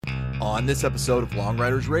On this episode of Long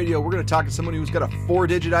Riders Radio, we're going to talk to someone who's got a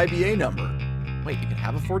 4-digit IBA number. Wait, you can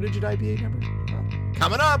have a 4-digit IBA number? Well,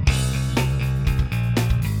 coming up!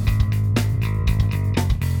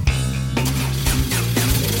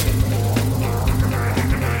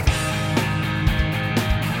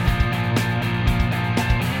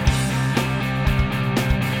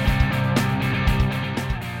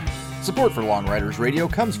 Support for Long Riders Radio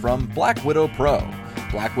comes from Black Widow Pro.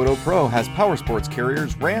 Black Widow Pro has power sports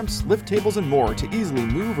carriers, ramps, lift tables, and more to easily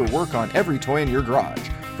move or work on every toy in your garage.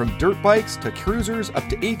 From dirt bikes to cruisers up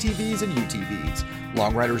to ATVs and UTVs.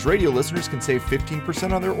 Long Riders Radio listeners can save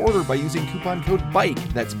 15% on their order by using coupon code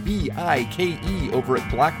BIKE, that's B-I-K-E, over at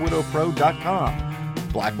blackwidowpro.com.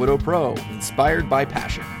 Black Widow Pro, inspired by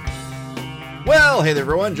passion. Well, hey there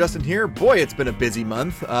everyone, Justin here. Boy, it's been a busy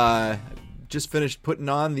month. Just finished putting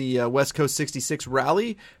on the West Coast 66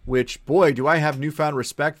 rally, which, boy, do I have newfound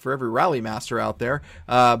respect for every rally master out there.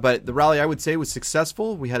 But the rally, I would say, was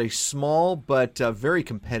successful. We had a small but very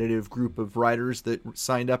competitive group of riders that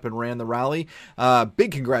signed up and ran the rally.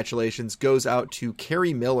 Big congratulations goes out to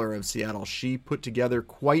Carrie Miller of Seattle. She put together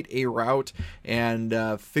quite a route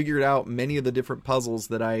and figured out many of the different puzzles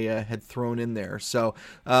that I had thrown in there. So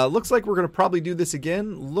looks like we're going to probably do this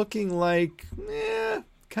again. Looking like,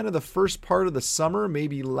 kind of the first part of the summer,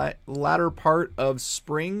 maybe latter part of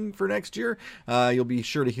spring for next year. You'll be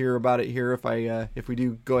sure to hear about it here if we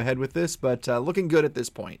do go ahead with this, but looking good at this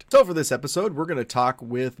point. So for this episode, we're going to talk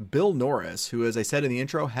with Bill Norris, who, as I said in the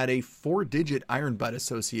intro, had a 4-digit Iron Butt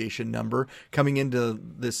Association number coming into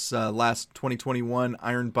this last 2021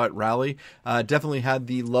 Iron Butt Rally. Definitely had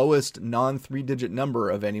the lowest non-3-digit number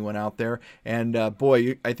of anyone out there, and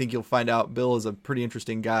boy, I think you'll find out Bill is a pretty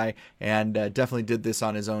interesting guy, and definitely did this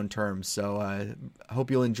on his own terms. So I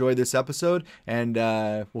hope you'll enjoy this episode, and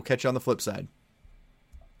we'll catch you on the flip side.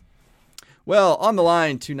 Well, on the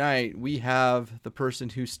line tonight, we have the person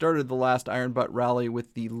who started the last Iron Butt Rally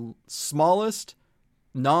with the smallest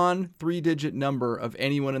non-3-digit number of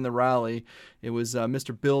anyone in the rally. It was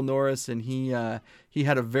Mr. Bill Norris, and he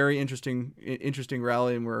had a very interesting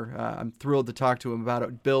rally, and I'm thrilled to talk to him about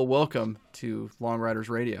it. Bill, welcome to Long Riders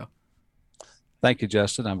Radio. Thank you,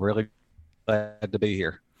 Justin. I'm really glad to be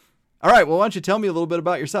here. All right. Well, why don't you tell me a little bit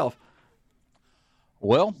about yourself?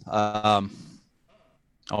 Well, oh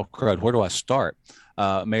crud, where do I start?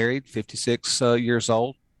 Married, 56 years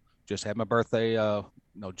old. Just had my birthday,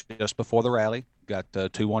 just before the rally. Got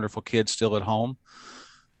 2 wonderful kids still at home.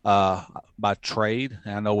 By trade,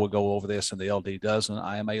 and I know we'll go over this in the LD dozen,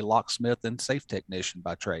 I am a locksmith and safe technician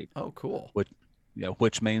by trade. Oh, cool.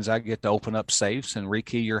 Which means I get to open up safes and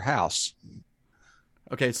rekey your house.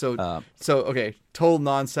 Okay, so total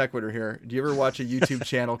non sequitur here. Do you ever watch a YouTube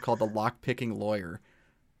channel called The Lockpicking Lawyer?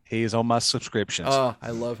 He's on my subscriptions. Oh, I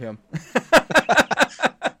love him.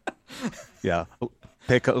 Yeah,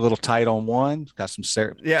 pick a little tight on one. Got some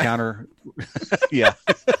counter. Yeah.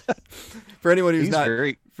 For anyone who's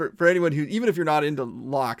for anyone who, even if you're not into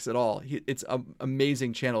locks at all, it's an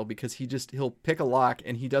amazing channel because he'll pick a lock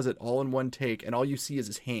and he does it all in one take, and all you see is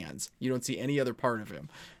his hands. You don't see any other part of him,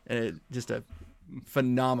 and just a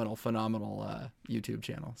phenomenal YouTube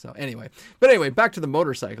channel. So anyway, back to the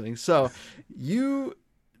motorcycling. So you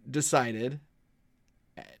decided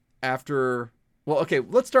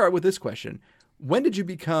let's start with this question. When did you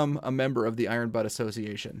become a member of the Iron Butt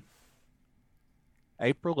Association?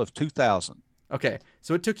 April of 2000. Okay,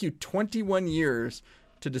 so it took you 21 years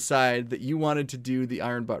to decide that you wanted to do the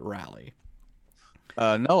Iron Butt Rally.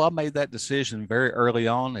 No, I made that decision very early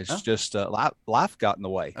on. It's just life got in the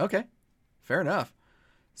way. Okay. Fair enough.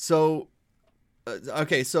 So,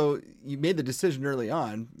 so you made the decision early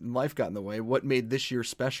on. Life got in the way. What made this year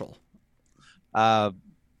special? I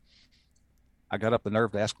got up the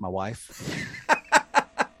nerve to ask my wife.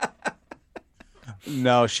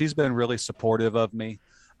 No, she's been really supportive of me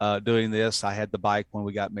doing this. I had the bike when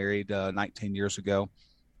we got married 19 years ago.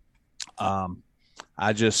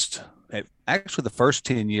 Actually, the first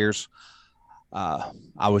 10 years, I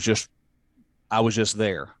was just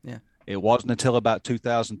there. Yeah. It wasn't until about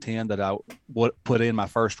 2010 that I put in my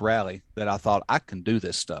first rally that I thought I can do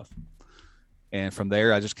this stuff. And from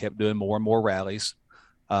there, I just kept doing more and more rallies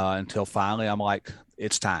until finally I'm like,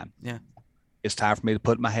 it's time. Yeah. It's time for me to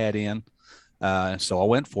put my hat in. So I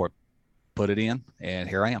went for it, put it in, and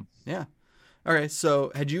here I am. Yeah. Okay.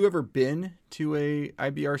 So had you ever been to a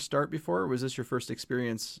IBR start before, or was this your first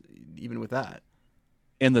experience even with that?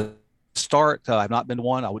 In the start, I've not been to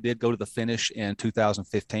one. I did go to the finish in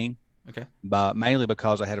 2015. Okay. But mainly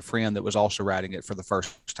because I had a friend that was also riding it for the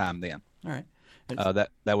first time then. All right.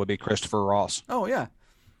 That would be Christopher Ross. Oh, yeah.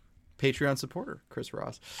 Patreon supporter, Chris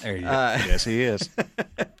Ross. There you go. Yes, he is.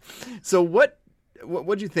 So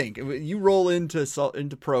what'd you think? You roll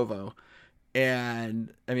into Provo,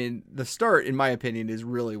 and I mean, the start, in my opinion, is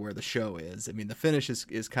really where the show is. I mean, the finish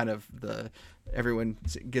is kind of everyone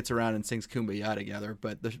gets around and sings Kumbaya together,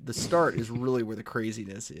 but the start is really where the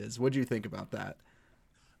craziness is. What'd you think about that?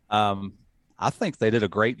 I think they did a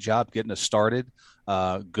great job getting us started.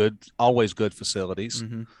 Always good facilities.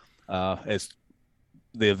 Mm-hmm. As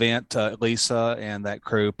the event, Lisa and that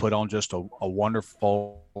crew put on just a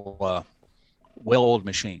wonderful, well-oiled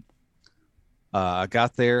machine. I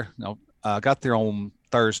got there on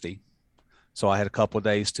Thursday, so I had a couple of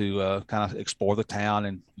days to kind of explore the town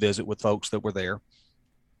and visit with folks that were there.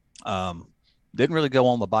 Didn't really go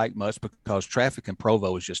on the bike much because traffic in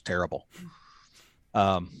Provo is just terrible.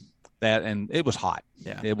 And it was hot.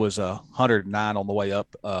 Yeah. It was 109 on the way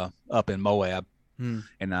up in Moab,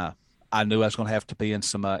 and I knew I was going to have to be in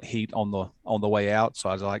some heat on the way out. So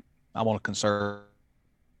I was like, I want to conserve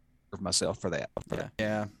myself for that.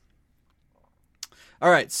 Yeah. All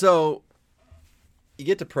right, so you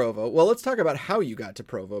get to Provo. Well, let's talk about how you got to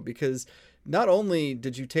Provo, because not only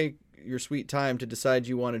did you take your sweet time to decide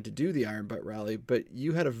you wanted to do the Iron Butt Rally, but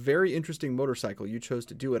you had a very interesting motorcycle you chose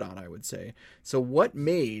to do it on, I would say. So what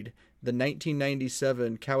made the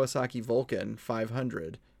 1997 Kawasaki Vulcan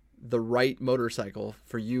 500 the right motorcycle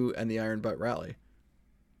for you and the Iron Butt Rally?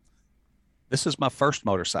 This is my first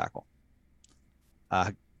motorcycle.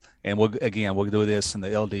 And we'll do this in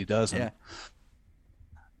the LD dozen. Yeah.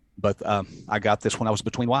 But I got this when I was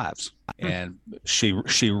between wives, and she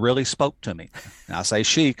really spoke to me. And I say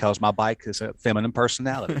she because my bike is a feminine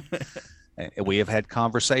personality. And we have had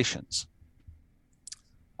conversations,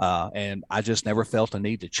 and I just never felt a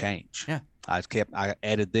need to change. Yeah, I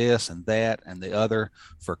added this and that and the other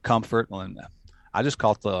for comfort, and I just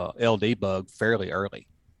caught the LD bug fairly early.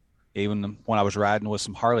 Even when I was riding with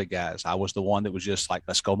some Harley guys, I was the one that was just like,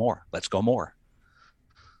 let's go more.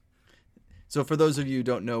 So for those of you who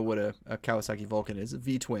don't know what a Kawasaki Vulcan is, a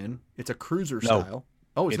V-twin. It's a cruiser style.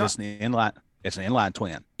 Oh, it's not. It's an inline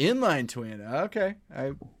twin. Inline twin. Okay.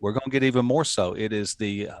 We're going to get even more so. It is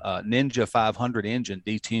the Ninja 500 engine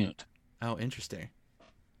detuned. Oh, interesting.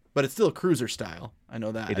 But it's still a cruiser style. I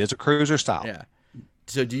know that. It is a cruiser style. Yeah.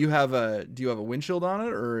 So do you have a windshield on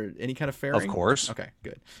it or any kind of fairing? Of course. Okay,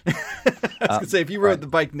 good. I was gonna say, if you rode the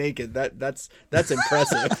bike naked, that's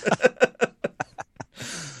impressive.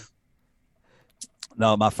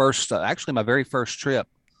 No, my very first trip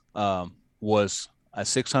was a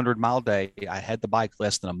 600-mile day. I had the bike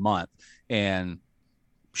less than a month, and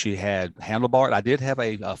she had handlebar. I did have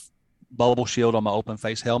a bubble shield on my open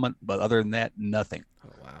face helmet, but other than that, nothing. Oh,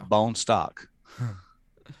 wow. Bone stock.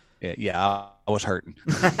 Yeah, I was hurting.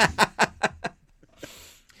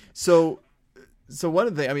 So one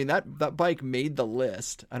of the things, I mean, that bike made the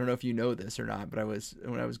list. I don't know if you know this or not, but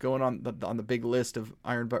when I was going on the big list of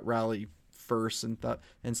Iron Butt Rally firsts and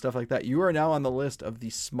stuff like that, you are now on the list of the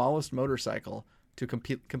smallest motorcycle to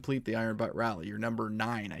complete the Iron Butt Rally. You're number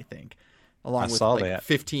 9, I think, along with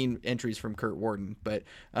 15 entries from Kurt Warden. But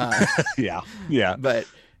yeah. But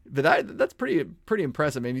that's pretty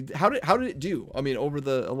impressive. I mean, how did it do? I mean, over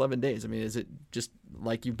the 11 days. I mean, is it just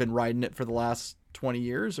like you've been riding it for the last 20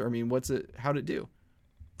 years? Or I mean, how did it do?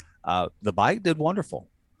 The bike did wonderful.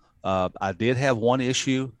 I did have one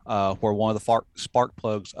issue where one of the spark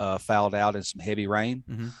plugs fouled out in some heavy rain.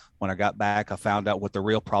 Mm-hmm. When I got back, I found out what the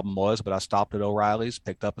real problem was, but I stopped at O'Reilly's,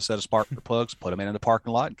 picked up a set of spark plugs, put them in the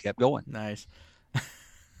parking lot, and kept going. Nice.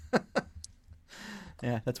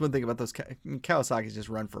 Yeah, that's one thing about those Kawasaki's just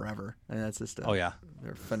run forever, and that's just they're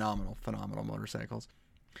phenomenal motorcycles.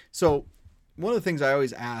 So one of the things I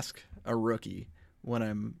always ask a rookie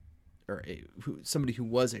somebody who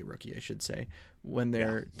was a rookie, I should say, when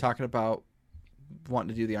they're talking about wanting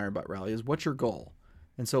to do the Iron Butt Rally is, what's your goal?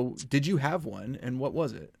 And so, did you have one, and what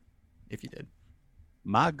was it, if you did?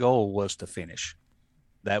 My goal was to finish.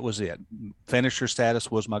 That was it. Finisher status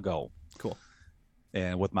was my goal. Cool.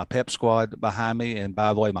 And with my pep squad behind me, and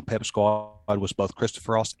by the way, my pep squad was both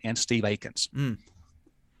Christopher Ross and Steve Akins.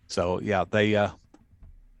 So yeah, they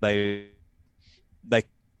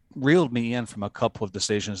reeled me in from a couple of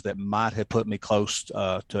decisions that might have put me close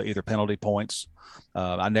to either penalty points.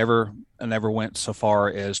 I never went so far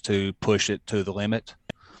as to push it to the limit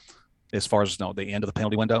as far as the end of the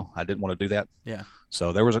penalty window. I didn't want to do that. Yeah.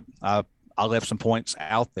 So there was I left some points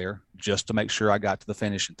out there just to make sure I got to the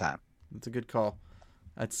finish in time. That's a good call.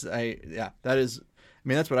 That's what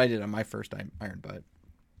I did on my first Iron Butt.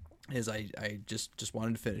 Is I just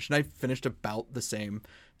wanted to finish, and I finished about the same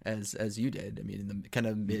as you did. I mean, in the kind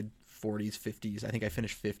of mid 40s, 50s. I think I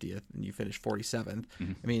finished 50th, and you finished 47th.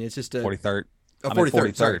 Mm-hmm. I mean, it's just 43rd.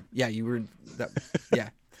 43rd. Sorry. Yeah, you were that. Yeah.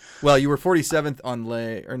 Well, you were 47th on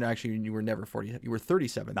leg, or no, actually, you were never 40. You were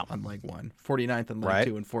 37th on leg 1, 49th on leg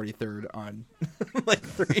 2, and 43rd on leg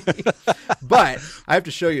 3. But I have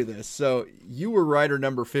to show you this. So you were rider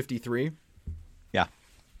number 53. Yeah.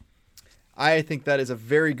 I think that is a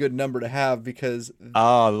very good number to have because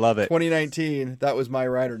I love it. 2019, that was my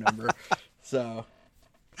rider number. So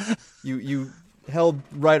you held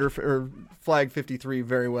rider or flag 53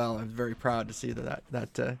 very well. I was very proud to see that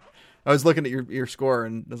I was looking at your score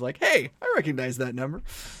and was like, hey, I recognize that number.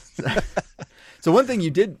 So one thing you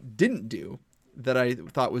didn't do that I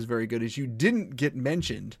thought was very good is you didn't get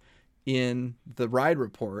mentioned in the ride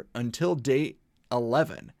report until day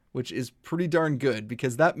 11, which is pretty darn good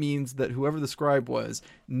because that means that whoever the scribe was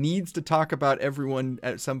needs to talk about everyone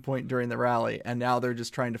at some point during the rally, and now they're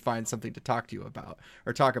just trying to find something to talk to you about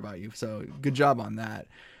or talk about you. So good job on that.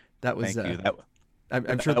 That was Thank you.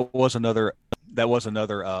 I'm sure that was another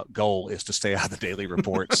goal, is to stay out of the daily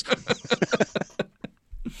reports.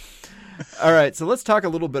 All right, so let's talk a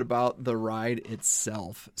little bit about the ride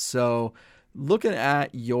itself. So looking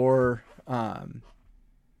at your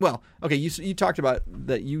you talked about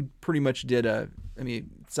that you pretty much did it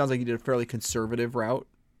sounds like you did a fairly conservative route,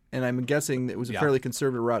 and I'm guessing it was a fairly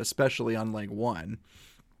conservative route, especially on leg 1.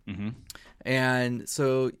 Mm-hmm. And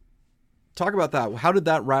so talk about that. How did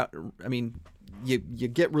that route, you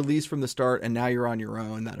get released from the start and now you're on your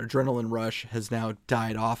own. That adrenaline rush has now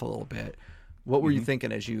died off a little bit. What were you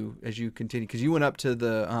thinking as you continue? Because you went up to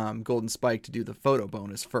the Golden Spike to do the photo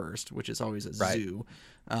bonus first, which is always a zoo.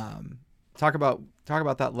 Talk about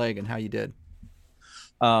that leg and how you did.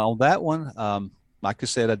 On that one, like I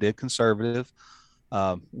said, I did conservative.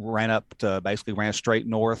 Ran straight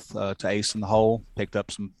north to Ace in the Hole. Picked up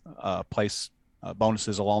some place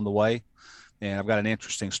bonuses along the way. And I've got an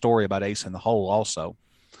interesting story about Ace in the Hole also.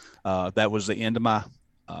 That was the end of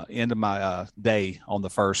my day on the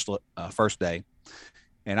first day,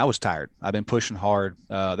 and I was tired. I've been pushing hard.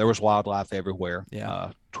 There was wildlife everywhere.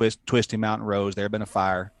 Yeah. Twisty Mountain Roads. There had been a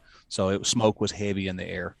fire, so smoke was heavy in the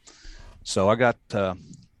air. So I got to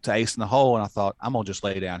Ace in the Hole, and I thought, I'm gonna just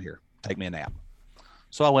lay down here, take me a nap.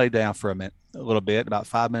 So I laid down for a little bit. About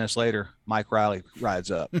 5 minutes later, Mike Riley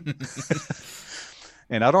rides up.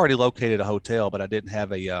 And I'd already located a hotel, but I didn't have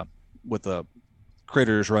with the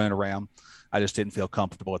critters running around. I just didn't feel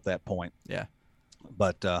comfortable at that point. Yeah.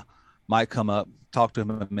 But Mike come up, talked to him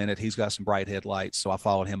a minute. He's got some bright headlights. So I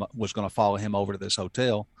was going to follow him over to this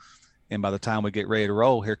hotel. And by the time we get ready to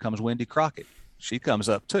roll, here comes Wendy Crockett. She comes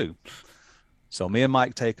up too. So me and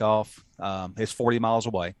Mike take off. It's 40 miles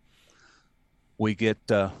away. We get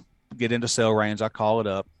into cell range. I call it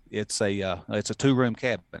up. It's a 2-room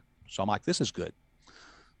cabin. So I'm like, this is good.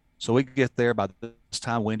 So we get there. By this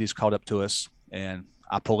time, Wendy's caught up to us, and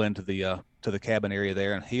I pull into the cabin area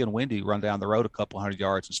there, and he and Wendy run down the road a couple hundred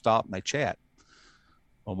yards and stop, and they chat.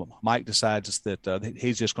 Well, Mike decides that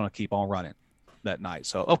he's just going to keep on running that night.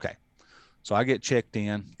 So, okay. So I get checked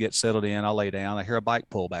in, get settled in. I lay down. I hear a bike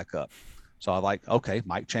pull back up. So I'm like, okay,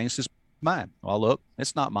 Mike changed his mind. Well, look,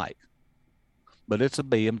 it's not Mike, but it's a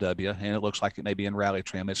BMW, and it looks like it may be in rally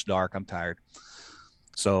trim. It's dark. I'm tired.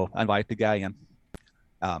 So I invite the guy in.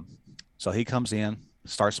 So he comes in,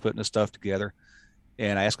 starts putting his stuff together,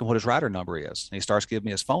 and I ask him what his rider number is. And he starts giving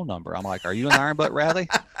me his phone number. I'm like, are you in the Iron Butt Rally?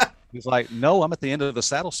 He's like, no, I'm at the end of the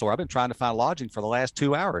saddle store. I've been trying to find lodging for the last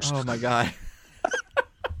 2 hours. Oh my God.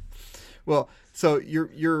 Well, so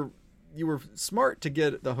you were smart to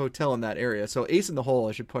get the hotel in that area. So Ace in the Hole,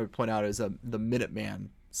 I should point out, is the Minuteman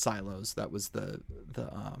silos. That was the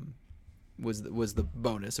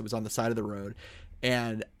bonus. It was on the side of the road.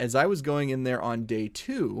 And as I was going in there on day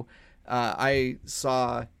 2, I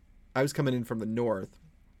was coming in from the north,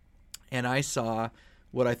 and I saw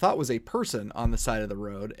what I thought was a person on the side of the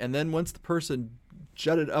road. And then once the person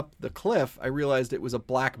jutted up the cliff, I realized it was a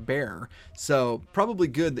black bear. So probably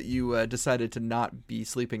good that you decided to not be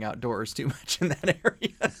sleeping outdoors too much in that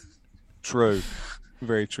area. True.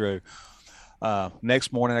 Very true.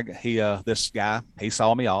 Next morning, this guy, he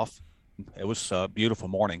saw me off. It was a beautiful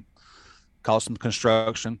morning. Caused some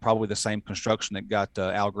construction, probably the same construction that got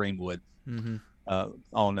Al Greenwood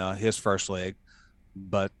on his first leg.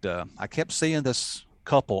 But I kept seeing this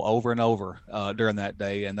couple over and over during that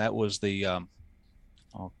day, and that was the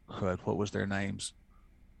what was their names?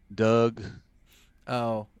 Doug.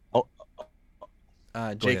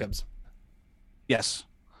 Jacobs. Yes,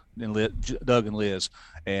 and Doug and Liz,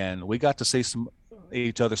 and we got to see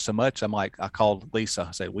each other so much. I called Lisa.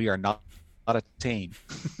 I said, "We are not a team,"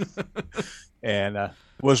 and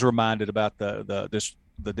was reminded about the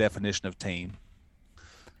definition of team.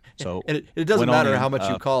 So it doesn't matter how much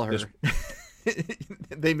you call her.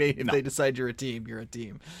 They decide you're a team, you're a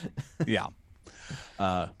team. Yeah.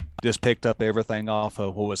 Just picked up everything off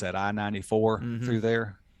of, what was that, I-94 through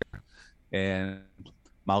there. And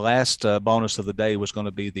my last bonus of the day was going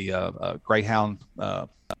to be the Greyhound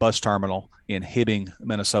bus terminal in Hibbing,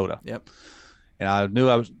 Minnesota. Yep. And I knew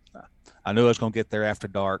I was going to get there after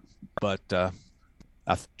dark, but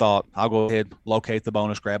I thought I'll go ahead, locate the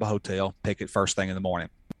bonus, grab a hotel, pick it first thing in the morning.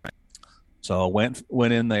 So I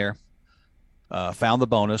went in there, found the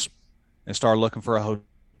bonus, and started looking for a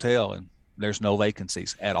hotel, and there's no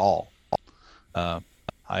vacancies at all. I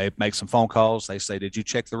make some phone calls. They say, "Did you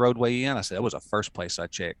check the roadway in?" I said, "That was the first place I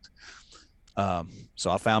checked." So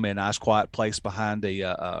I found me a nice, quiet place behind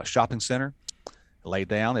the shopping center. Laid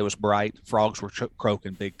down. It was bright. Frogs were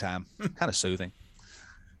croaking big time. Kind of soothing.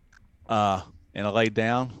 And I laid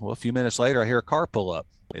down. Well, a few minutes later, I hear a car pull up.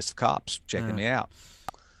 It's the cops checking me out.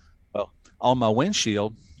 Well, on my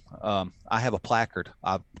windshield, I have a placard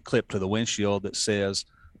I've clipped to the windshield that says,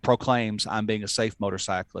 "Proclaims I'm being a safe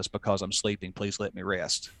motorcyclist because I'm sleeping. Please let me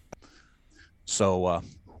rest." So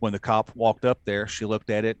when the cop walked up there, she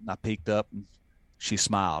looked at it, and I peeked up, and she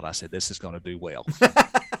smiled. I said, "This is going to do well."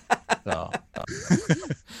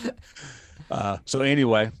 So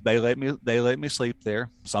anyway, they let me sleep there.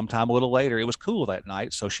 Sometime a little later, it was cool that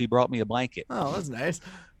night, so she brought me a blanket. Oh, that's nice.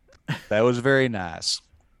 That was very nice.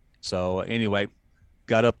 So anyway,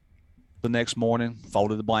 got up the next morning,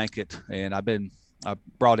 folded the blanket, and I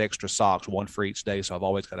brought extra socks, one for each day, so I've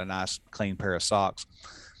always got a nice clean pair of socks.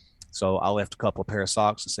 So I left a couple of pair of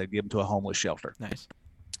socks and said, "Give them to a homeless shelter." Nice.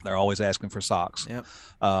 They're always asking for socks. Yep.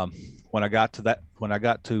 When I got to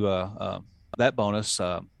that bonus,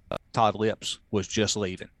 Todd Lips was just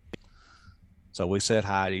leaving. So we said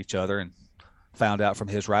hi to each other and found out from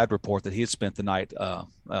his ride report that he had spent the night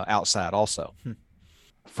outside also.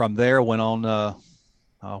 From there, went on,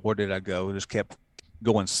 where did I go? Just kept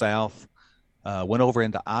going south. Went over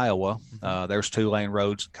into Iowa. There's 2-lane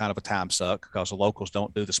roads, kind of a time suck because the locals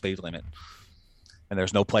don't do the speed limit. And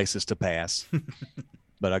there's no places to pass.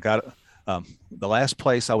 But I got the last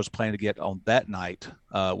place I was planning to get on that night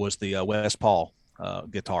was the Les Paul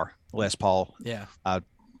guitar. Les Paul. Yeah. I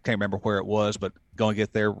can't remember where it was, but going to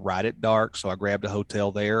get there right at dark. So I grabbed a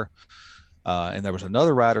hotel there. And there was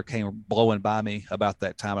another rider came blowing by me about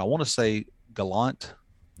that time. I want to say Gallant.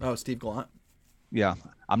 Oh, Steve Gallant. Yeah.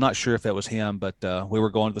 I'm not sure if that was him, but we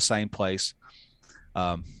were going to the same place.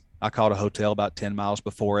 I called a hotel about 10 miles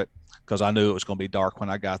before it because I knew it was going to be dark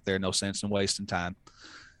when I got there. No sense in wasting time.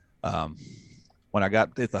 When I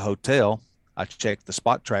got at the hotel, I checked the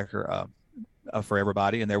spot tracker for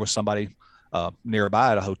everybody, and there was somebody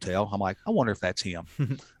nearby at a hotel. I'm like, I wonder if that's him.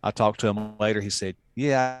 I talked to him later. He said,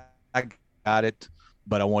 "Yeah, I got it,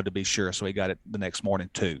 but I wanted to be sure." So he got it the next morning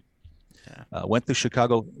too. Yeah. Went through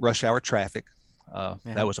Chicago rush hour traffic.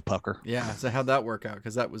 That was a pucker. Yeah. So how'd that work out?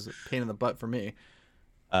 Because that was a pain in the butt for me.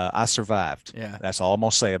 I survived. Yeah. That's all I'm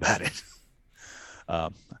going to say about it.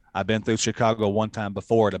 I've been through Chicago one time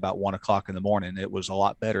before at about 1:00 in the morning. It was a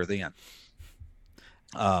lot better then.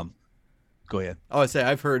 Go ahead. Oh, I say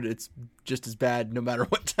I've heard it's just as bad no matter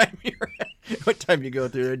what time what time you go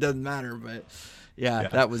through. It doesn't matter, but yeah.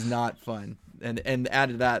 That was not fun. And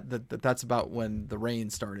added that's about when the rain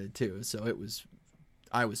started too. So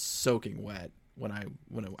I was soaking wet when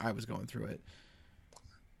I was going through it.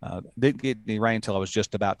 Didn't get any rain until I was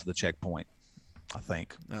just about to the checkpoint, I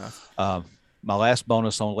think. My last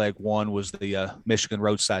bonus on leg one was the Michigan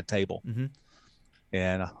roadside table. Mm-hmm.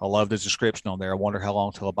 And I love the description on there. I wonder how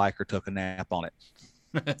long till a biker took a nap on it.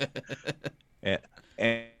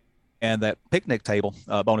 and that picnic table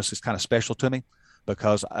bonus is kind of special to me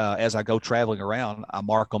because as I go traveling around, I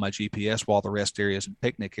mark on my GPS while the rest areas and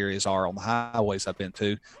picnic areas are on the highways I've been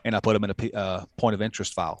to, and I put them in a point of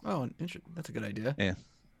interest file. Oh, that's a good idea. Yeah.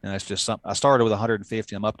 And that's just something. I started with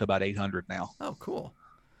 150. I'm up to about 800 now. Oh, cool.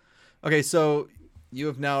 Okay, so you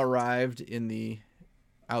have now arrived in the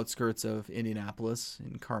outskirts of Indianapolis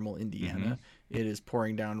in Carmel, Indiana. Mm-hmm. It is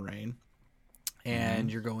pouring down rain,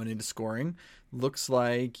 and you're going into scoring. Looks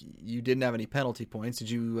like you didn't have any penalty points. Did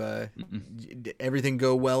you? Did everything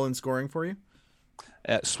go well in scoring for you?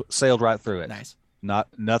 Sailed right through it. Nice.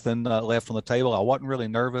 Nothing left on the table. I wasn't really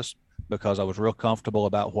nervous because I was real comfortable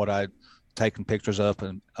about what I'd taken pictures of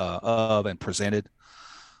and presented.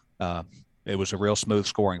 It was a real smooth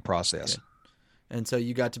scoring process. Good. And so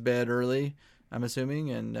you got to bed early, I'm assuming,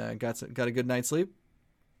 and got a good night's sleep.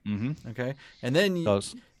 Mm-hmm. Okay, and then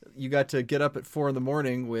you got to get up at 4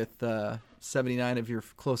 a.m. with 79 of your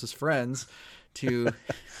closest friends to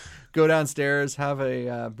go downstairs, have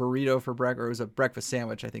a burrito for breakfast, or it was a breakfast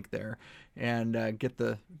sandwich, I think there, and get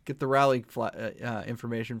the rally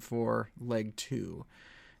information for leg 2.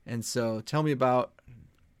 And so, tell me about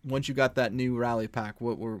once you got that new rally pack,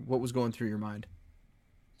 what was going through your mind?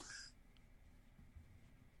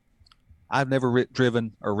 I've never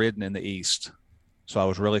driven or ridden in the East, so I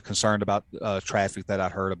was really concerned about traffic that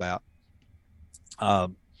I'd heard about.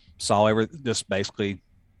 Just basically,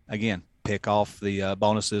 again, pick off the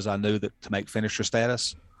bonuses I knew that to make finisher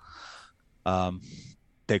status. Went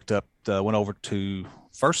over to,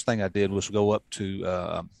 first thing I did was go up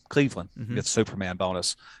to Cleveland, get the Superman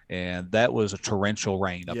bonus, and that was a torrential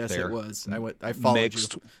rain up there. Yes, it was. I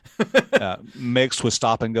followed mixed with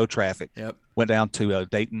stop and go traffic. Yep. Went down to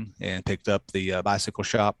Dayton and picked up the bicycle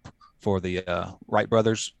shop for the Wright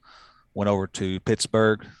brothers. Went over to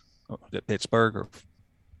Pittsburgh, the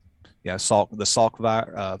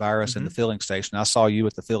Salk virus in the filling station. I saw you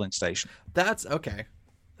at the filling station. That's okay.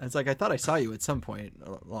 It's like I thought I saw you at some point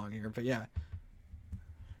along here, but yeah.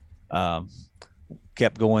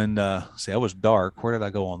 Kept going. It was dark. Where did I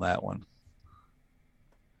go on that one?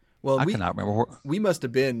 Well, I cannot remember. We must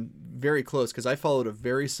have been very close because I followed a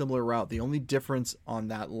very similar route. The only difference on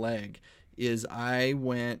that leg is I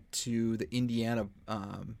went to the Indiana,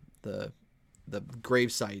 the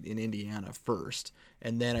gravesite in Indiana first,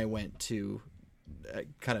 and then I went to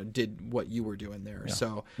kind of did what you were doing there. Yeah.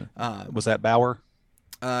 So was that Bauer?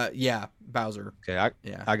 Yeah, Bowser. Okay,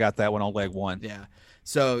 I got that one on leg 1. Yeah.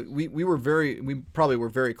 So we probably were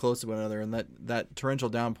very close to one another, and that torrential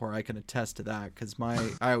downpour, I can attest to that because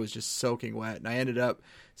I was just soaking wet, and I ended up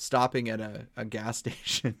stopping at a gas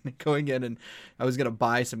station, going in, and I was gonna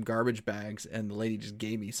buy some garbage bags, and the lady just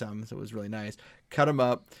gave me some, so it was really nice. Cut them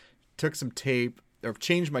up, took some tape, or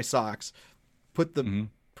changed my socks, put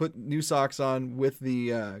new socks on with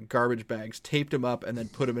the garbage bags, taped them up, and then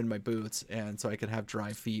put them in my boots, and so I could have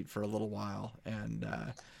dry feet for a little while, and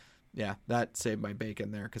yeah, that saved my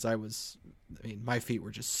bacon there because my feet were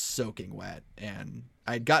just soaking wet, and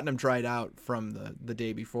I'd gotten them dried out from the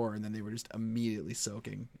day before, and then they were just immediately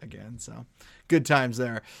soaking again. So good times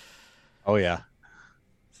there. Oh yeah.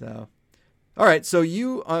 So, all right. So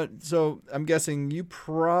so I'm guessing you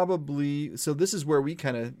probably, so this is where we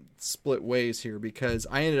kind of split ways here because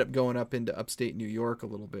I ended up going up into upstate New York a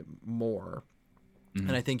little bit more.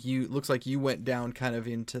 And I think looks like you went down kind of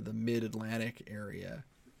into the mid-Atlantic area.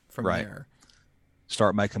 From there,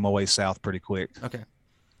 start making my way south pretty quick. Okay.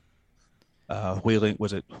 Wheeling,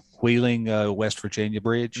 West Virginia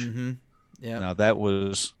bridge. Yeah. Now that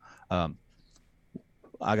was, I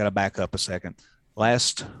got to back up a second.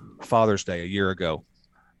 Last Father's Day a year ago,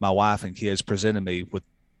 my wife and kids presented me with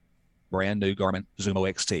brand new Garmin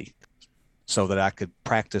Zumo XT, so that I could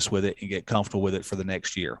practice with it and get comfortable with it for the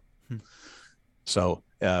next year. So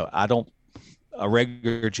a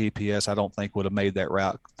regular GPS, I don't think would have made that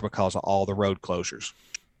route because of all the road closures.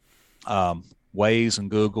 Waze and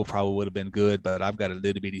Google probably would have been good, but I've got a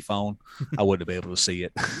little bitty phone. I wouldn't have been able to see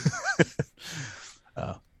it.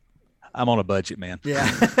 I'm on a budget, man. Yeah.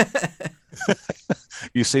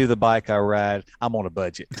 You see the bike I ride, I'm on a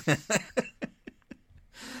budget.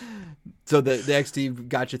 So the XT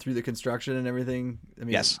got you through the construction and everything? I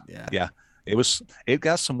mean, yes. Yeah. It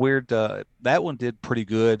got some weird, that one did pretty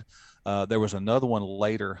good. There was another one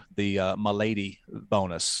later, the My Lady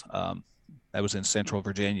bonus. That was in Central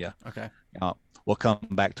Virginia. Okay. We'll come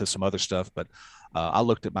back to some other stuff, but I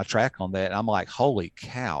looked at my track on that, and I'm like, holy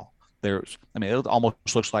cow. It almost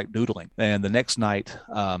looks like doodling. And the next night,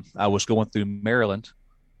 I was going through Maryland.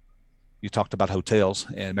 You talked about hotels.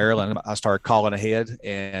 In Maryland, I started calling ahead,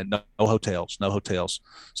 and no hotels.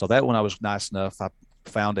 So that one I was nice enough. I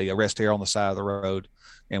found a rest area on the side of the road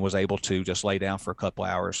and was able to just lay down for a couple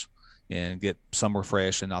hours and get some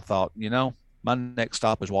refresh. And I thought, my next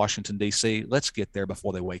stop is Washington, D.C. Let's get there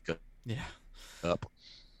before they wake up. Yeah.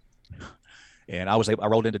 And I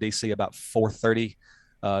rolled into D.C. about 4:30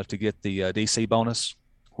 to get the D.C. bonus,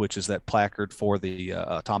 which is that placard for the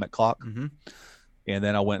atomic clock. And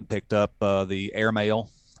then I went and picked up the airmail.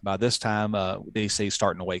 By this time, D.C. is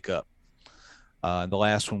starting to wake up. The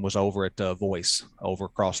last one was over at Voice, over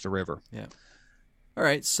across the river. Yeah. All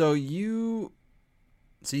right. So you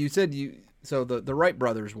said the Wright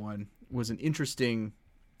brothers one was an interesting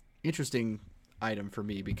item for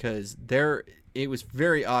me because it was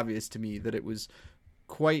very obvious to me that it was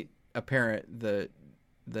quite apparent that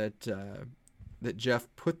Jeff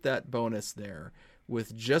put that bonus there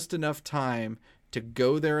with just enough time to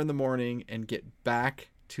go there in the morning and get back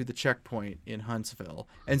to the checkpoint in Huntsville.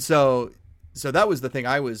 And so that was the thing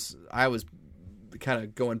I was kind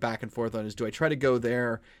of going back and forth on is, do I try to go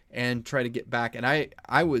there and try to get back? And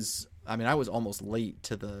I was almost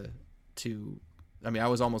late I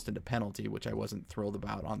was almost into penalty, which I wasn't thrilled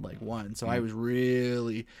about on leg 1. So I was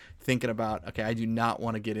really thinking about, okay, I do not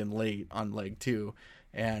want to get in late on leg 2.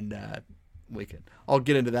 And I'll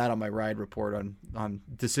get into that on my ride report on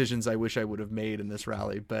decisions I wish I would have made in this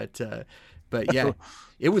rally. But yeah,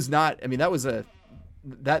 it was not, I mean, that was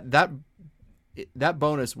that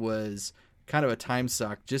bonus was kind of a time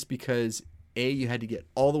suck, just because you had to get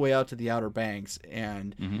all the way out to the Outer Banks,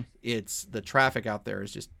 and it's the traffic out there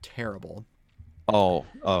is just terrible. Let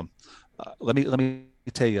me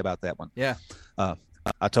tell you about that one. Yeah.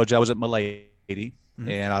 I told you I was at Milady,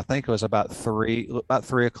 and I think it was about 3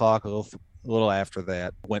 o'clock, a little after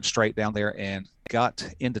that. Went straight down there and got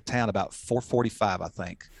into town about 4:45, I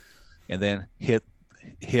think, and then hit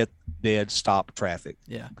dead stop traffic.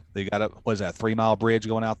 Yeah. They got a 3-mile bridge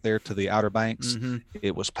going out there to the Outer Banks.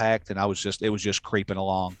 It was packed, and it was just creeping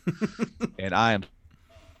along, and I am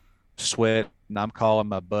sweating. I'm calling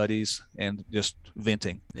my buddies and just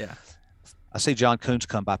venting. Yeah. I see John Coons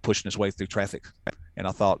come by pushing his way through traffic, and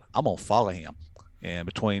I thought, I'm gonna follow him. And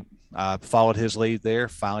I followed his lead there.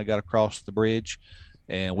 Finally got across the bridge,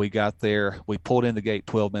 and we got there. We pulled in the gate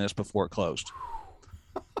 12 minutes before it closed.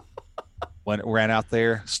 When it ran out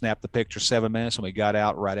there, snapped the picture 7 minutes, and we got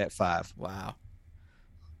out right at 5. Wow.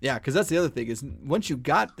 Yeah, because that's the other thing is, once you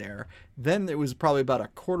got there, then it was probably about a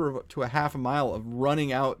quarter to a half a mile of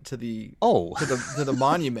running out to the to the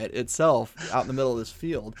monument itself out in the middle of this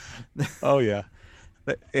field. Oh yeah,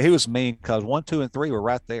 he was mean because 1, 2, and 3 were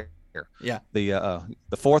right there. Yeah.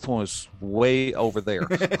 The fourth one was way over there.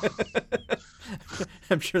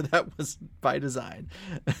 I'm sure that was by design.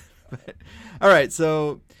 But, all right,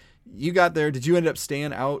 so you got there. Did you end up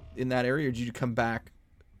staying out in that area, or did you come back?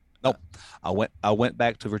 Nope. I went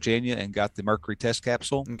back to Virginia and got the Mercury test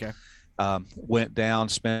capsule. Okay. Went down,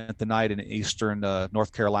 spent the night in eastern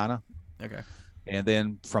North Carolina. Okay. And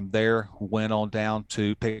then from there went on down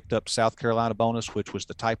to picked up South Carolina bonus, which was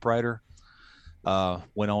the typewriter.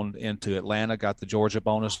 Went on into Atlanta, got the Georgia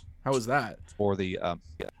bonus. How was that? For the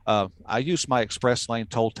I used my express lane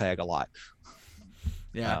toll tag a lot.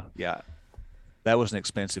 Yeah. Yeah. That was an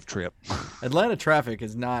expensive trip. Atlanta traffic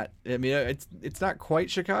is not, I mean, it's not quite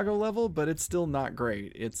Chicago level, but it's still not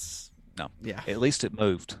great. Yeah. At least it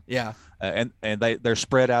moved. Yeah. And they're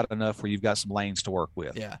spread out enough where you've got some lanes to work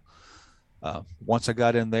with. Yeah. Once I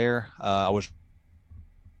got in there, I was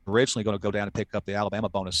originally going to go down and pick up the Alabama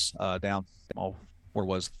bonus down. Where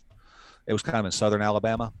was it? Was kind of in southern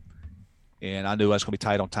Alabama, and I knew I was going to be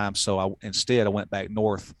tight on time. So instead I went back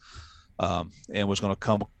north and was going to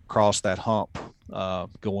come across that hump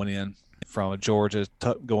going in from Georgia,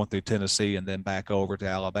 going through Tennessee, and then back over to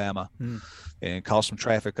Alabama, and caused some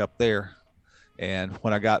traffic up there. And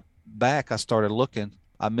when I got back, I started looking.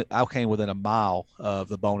 I came within a mile of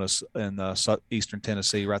the bonus in eastern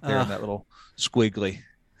Tennessee, right there in that little squiggly.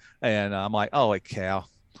 And I'm like, holy cow.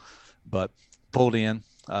 But pulled in,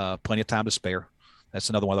 plenty of time to spare. That's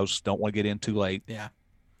another one of those, don't want to get in too late. Yeah.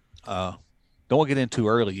 Don't want to get in too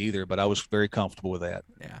early either, but I was very comfortable with that.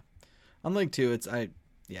 Yeah. On leg 2, I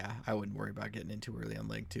wouldn't worry about getting in too early on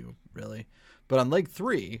leg 2, really. But on leg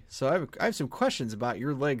 3, so I have some questions about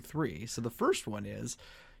your leg 3. So the first one is,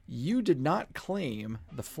 you did not claim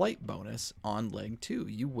the flight bonus on leg 2.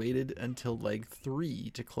 You waited until leg 3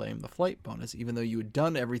 to claim the flight bonus, even though you had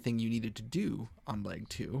done everything you needed to do on leg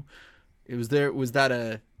 2. Was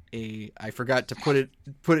that I forgot to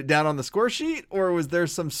put it down on the score sheet, or was there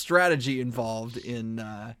some strategy involved in?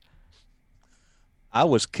 I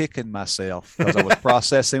was kicking myself because I was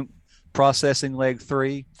processing leg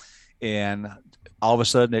 3, and all of a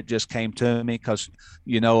sudden it just came to me because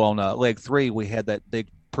on leg 3 we had that big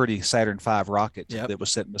pretty Saturn V rocket that was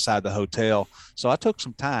sitting beside the hotel. So I took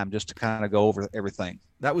some time just to kind of go over everything.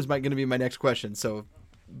 That was going to be my next question. So,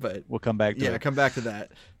 but we'll come back to it. Yeah, come back to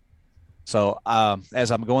that. So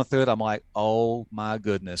as I'm going through it, I'm like, oh my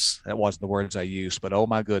goodness, that wasn't the words I used, but oh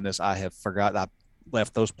my goodness, I have forgotten. I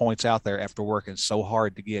left those points out there after working so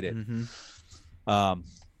hard to get it.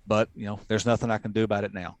 But there's nothing I can do about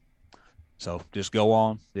it now. So just go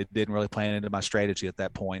on. It didn't really plan into my strategy at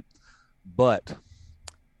that point, but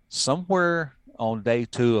somewhere on day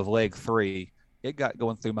 2 of leg 3, it got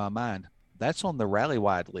going through my mind. That's on the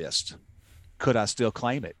rally-wide list. Could I still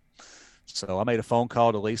claim it? So I made a phone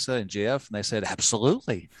call to Lisa and Jeff, and they said,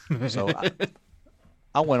 absolutely. So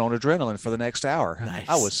I went on adrenaline for the next hour. Nice.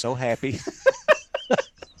 I was so happy.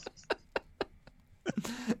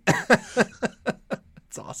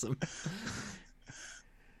 That's awesome.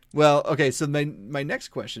 Well, okay, so my next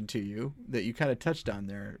question to you that you kind of touched on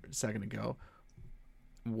there a second ago,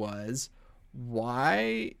 was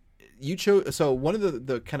why you chose. So one of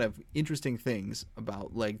the kind of interesting things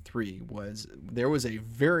about leg 3 was there was a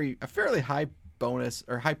fairly high bonus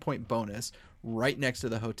or high point bonus right next to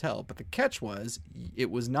the hotel. But the catch was it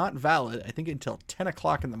was not valid, I think, until 10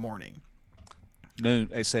 o'clock in the morning. Noon.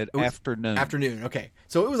 They said afternoon. Afternoon. Okay.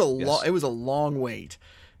 So it was a long wait.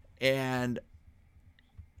 And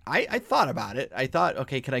I thought about it. I thought,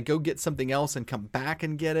 okay, can I go get something else and come back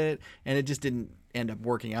and get it? And it just didn't end up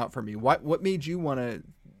working out for me. What made you want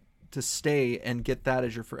to stay and get that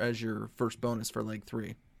as your first bonus for leg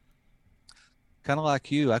 3? Kind of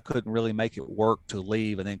like you, I couldn't really make it work to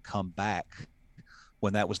leave and then come back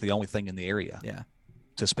when that was the only thing in the area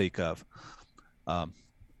to speak of.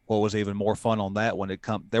 What was even more fun on that when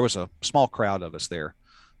there was a small crowd of us there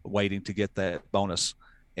waiting to get that bonus,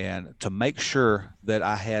 and to make sure that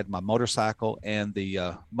I had my motorcycle and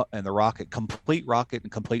the complete rocket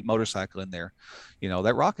and complete motorcycle in there. You know,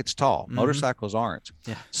 that rocket's tall, motorcycles aren't.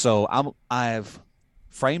 Yeah. So I've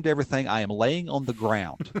framed everything. I am laying on the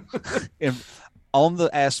ground on the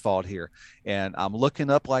asphalt here, and I'm looking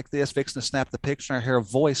up like this, fixing to snap the picture, and I hear a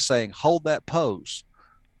voice saying, "Hold that pose."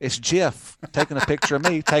 It's Jeff taking a picture of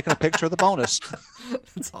me, taking a picture of the bonus.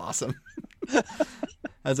 That's awesome.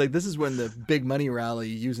 I was like, this is when the big money rally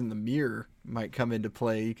using the mirror might come into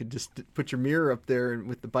play. You could just put your mirror up there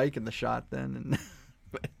with the bike in the shot then.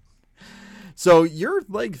 So your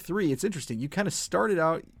leg 3, it's interesting. You kind of started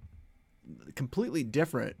out completely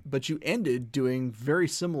different, but you ended doing very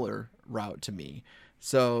similar route to me.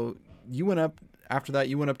 So you went up after that.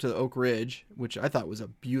 You went up to the Oak Ridge, which I thought was a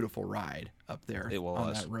beautiful ride up there. It was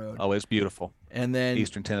on that road. Oh, it's beautiful. And then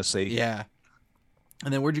Eastern Tennessee. Yeah.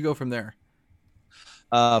 And then where'd you go from there?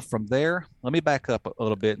 From there, let me back up a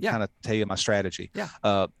little bit and kind of tell you my strategy.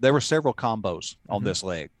 Yeah. There were several combos on this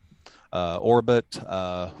leg, orbit,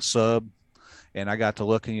 sub, and I got to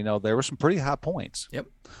looking. There were some pretty high points. Yep.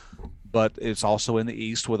 But it's also in the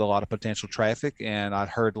east with a lot of potential traffic. And I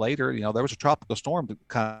heard later, there was a tropical storm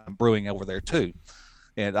kind of brewing over there too,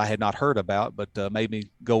 and I had not heard about, but made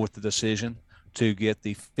me go with the decision to get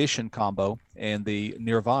the fishing combo and the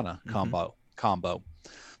Nirvana combo.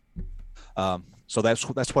 So that's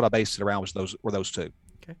what I based it around, were those two.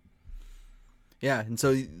 Okay. Yeah, and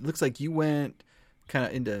so it looks like you went kind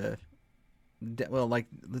of into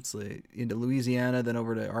Louisiana, then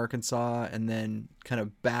over to Arkansas, and then kind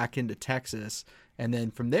of back into Texas. And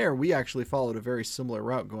then from there, we actually followed a very similar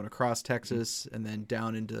route, going across Texas and then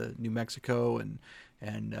down into New Mexico, and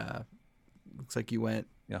looks like you went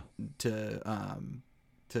to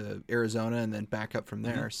Arizona and then back up from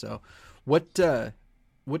there. So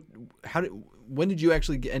when did you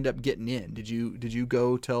actually end up getting in? Did you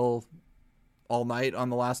go till all night on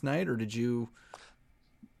the last night, or did you?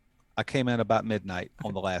 I came in about midnight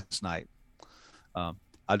on the last night.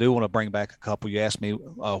 I do want to bring back a couple. You asked me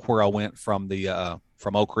where I went from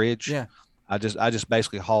from Oak Ridge. Yeah. I just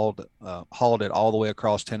basically hauled it all the way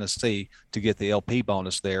across Tennessee to get the LP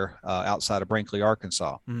bonus there outside of Brinkley,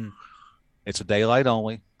 Arkansas. Mm. It's a daylight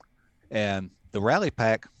only, and the rally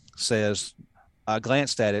pack says. I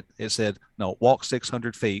glanced at it. It said, no, walk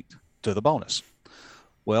 600 feet to the bonus.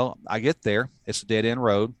 Well, I get there. It's a dead end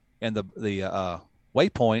road, and the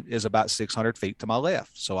waypoint is about 600 feet to my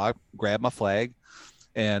left. So I grab my flag,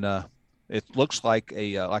 and it looks like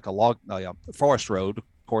a forest road.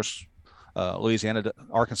 Of course,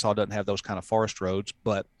 Arkansas doesn't have those kind of forest roads,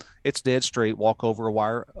 but it's dead straight. Walk over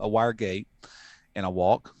a wire gate, and I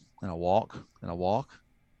walk, and I walk, and I walk,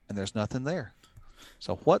 and there's nothing there.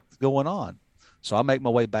 So what's going on? So I make my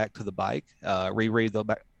way back to the bike, reread the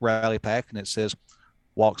rally pack, and it says,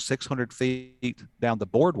 walk 600 feet down the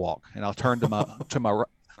boardwalk. And I'll turn to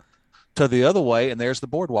the other way, and there's the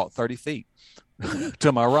boardwalk 30 feet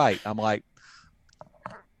to my right. I'm like,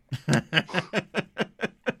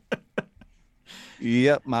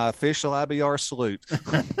 yep, my official IBR salute.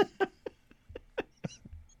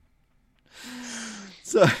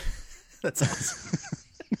 So that's awesome.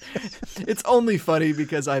 It's only funny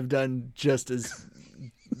because I've done just as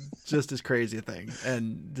crazy a thing,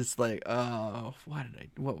 and just like, oh,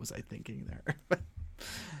 what was I thinking there?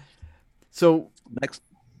 So next,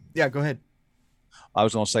 yeah, go ahead. I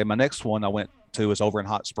was going to say my next one I went to was over in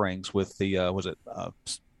Hot Springs with the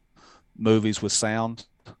movies with sound.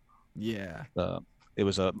 Yeah. It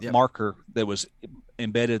was a marker that was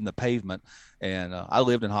embedded in the pavement, and I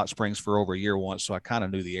lived in Hot Springs for over a year once, so I kind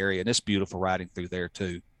of knew the area, and it's beautiful riding through there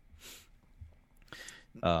too.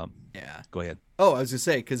 Yeah. Go ahead. Oh, I was gonna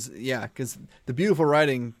say, because the beautiful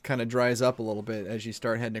riding kind of dries up a little bit as you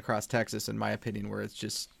start heading across Texas, in my opinion, where it's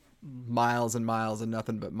just miles and miles and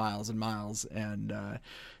nothing but miles and miles. And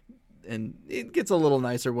and it gets a little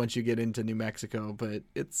nicer once you get into New Mexico, but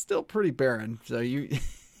it's still pretty barren. So you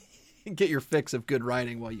get your fix of good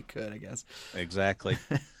riding while you could, I guess. Exactly.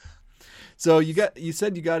 So you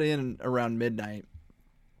said you got in around midnight.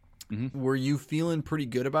 Mm-hmm. Were you feeling pretty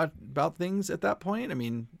good about things at that point? I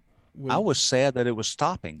mean, I was sad that it was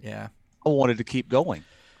stopping. Yeah. I wanted to keep going.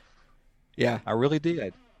 Yeah. I really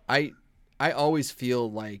did. I always feel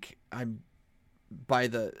like I'm by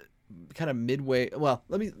the kind of midway. Well,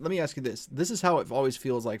 let me ask you this. This is how it always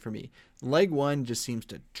feels like for me. Leg 1 just seems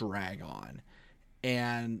to drag on,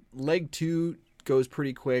 and leg 2 goes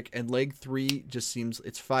pretty quick, and leg 3 just seems,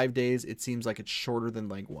 it's 5 days. It seems like it's shorter than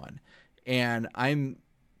leg 1, and I'm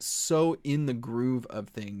so in the groove of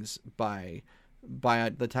things by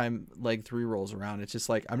the time leg 3 rolls around. It's just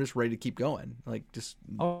like I'm just ready to keep going. Like just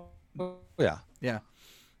yeah.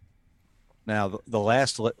 Now the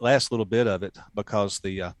last little bit of it, because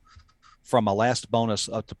the from my last bonus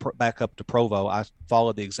back up to Provo, I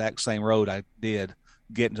followed the exact same road I did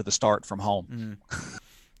getting to the start from home.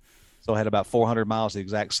 So I had about 400 miles the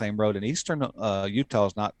exact same road. And eastern Utah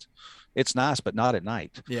is not, it's nice, but not at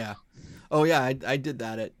night. Yeah. Oh yeah, I did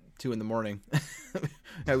that at 2 a.m.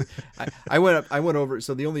 I went over.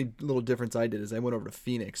 So the only little difference I did is I went over to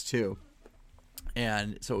Phoenix too,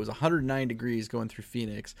 and so it was 109 degrees going through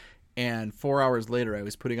Phoenix, and 4 hours later I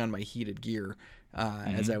was putting on my heated gear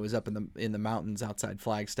as I was up in the mountains outside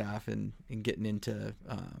Flagstaff and getting into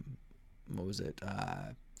what was it?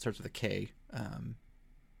 Starts with a K.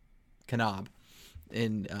 Kanab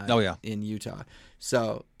in in Utah.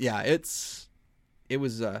 So yeah, that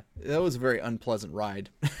was a very unpleasant ride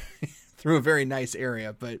through a very nice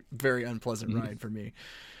area, but very unpleasant ride for me.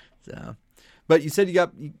 So, but you said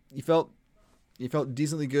you felt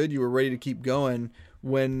decently good. You were ready to keep going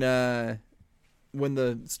when the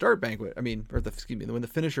start banquet, when the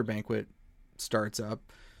finisher banquet starts up.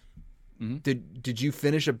 Did you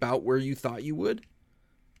finish about where you thought you would?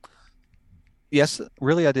 Yes,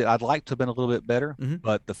 really I did. I'd like to have been a little bit better,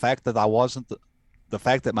 but the fact that I wasn't, the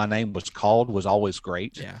fact that my name was called was always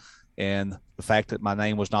great. Yeah. And the fact that my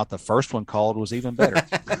name was not the first one called was even better.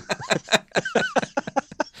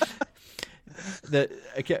 I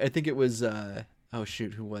think it was,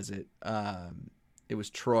 who was it? It was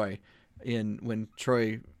Troy. When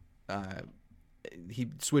Troy, he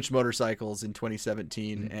switched motorcycles in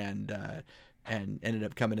 2017 and ended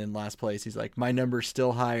up coming in last place. He's like, my number's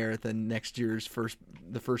still higher than next year's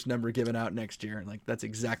the first number given out next year. And like, that's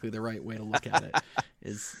exactly the right way to look at it.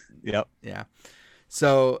 Yep. Yeah.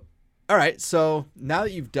 So, all right. So now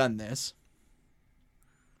that you've done this,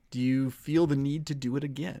 do you feel the need to do it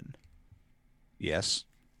again? Yes.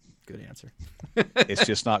 Good answer. It's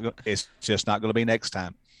just not going to be next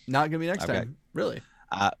time. Not going to be next time. Really?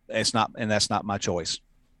 It's not, and that's not my choice.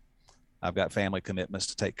 I've got family commitments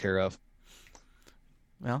to take care of.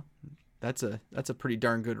 Well, that's a pretty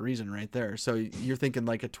darn good reason right there. So you're thinking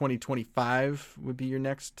like a 2025 would be your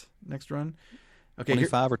next run? Okay,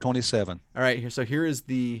 25 or 27. All right, here is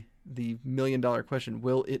the $1 million question.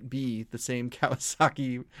 Will it be the same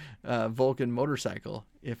Kawasaki Vulcan motorcycle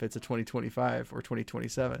if it's a 2025 or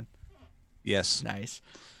 2027? Yes. Nice.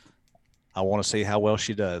 I want to see how well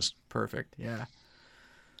she does. Perfect. Yeah.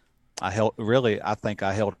 I think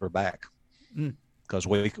I held her back. Because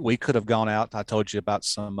we could have gone out. I told you about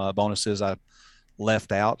some bonuses I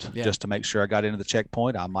left out just to make sure I got into the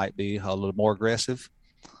checkpoint. I might be a little more aggressive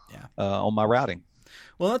on my routing.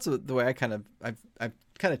 Well, that's the way I've kind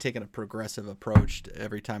of taken a progressive approach to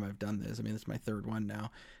every time I've done this. I mean, this is my third one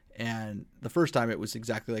now. And the first time it was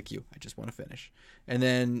exactly like you. I just want to finish. And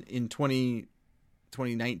then in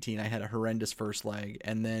 2019, I had a horrendous first leg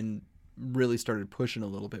and then really started pushing a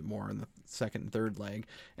little bit more in the second and third leg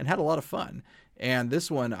and had a lot of fun. And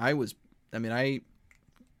this one I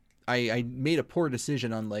made a poor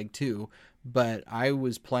decision on leg 2, but I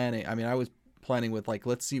was planning with like,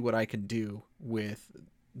 let's see what I can do with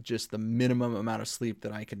just the minimum amount of sleep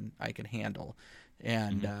that I can handle.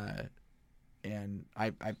 And and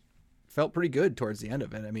I felt pretty good towards the end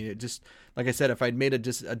of it. I mean, it just, like I said, if I'd made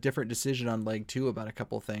a different decision on leg 2 about a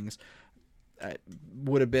couple of things, it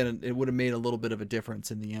would have made a little bit of a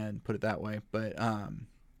difference in the end, put it that way. But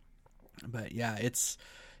yeah, I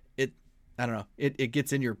don't know. It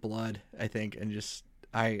gets in your blood, I think. And just,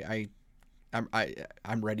 I'm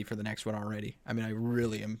ready for the next one already. I mean, I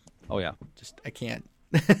really am. Oh yeah. Just, I can't.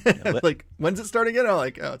 Like, when's it starting again? I'm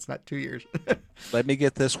like, oh, it's not 2 years. Let me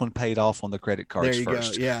get this one paid off on the credit cards there you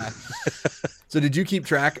first. Go. Yeah. So did you keep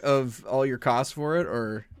track of all your costs for it,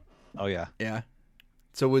 or? Oh yeah. Yeah.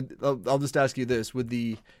 So I'll just ask you this: would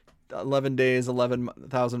the 11 days,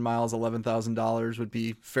 11,000 miles, $11,000 would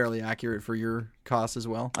be fairly accurate for your costs as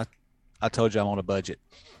well? I told you I'm on a budget.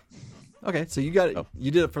 Okay, so you got it.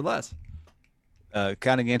 You did it for less.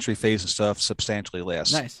 Counting entry fees and stuff, substantially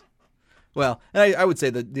less. Nice. Well, and I would say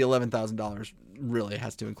that the $11,000 really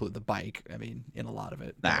has to include the bike. I mean, in a lot of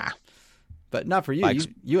it. Nah. But not for you. Bikes,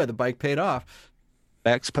 you had the bike paid off.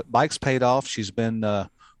 Bike's paid off. She's been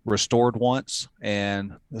restored once,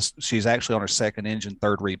 and she's actually on her second engine,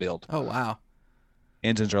 third rebuild. Oh, wow.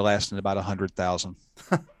 Engines are lasting about 100,000.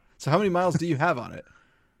 So how many miles do you have on it?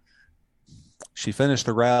 She finished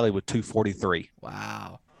the rally with 243.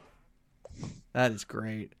 Wow. That is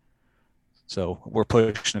great. So we're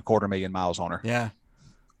pushing 250,000 miles on her. Yeah.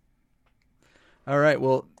 All right.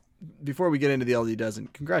 Well, before we get into the LD Dozen,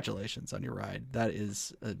 congratulations on your ride. That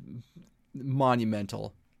is a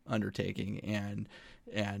monumental undertaking, and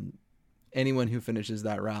anyone who finishes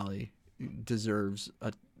that rally deserves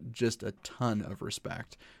just a ton of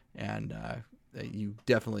respect. And you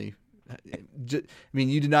definitely, I mean,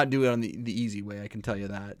 you did not do it on the easy way. I can tell you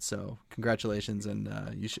that. So congratulations, and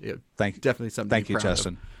you should definitely something. Thank you,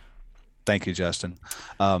 Justin. Thank you, Justin.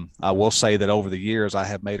 I will say that over the years, I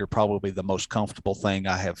have made her probably the most comfortable thing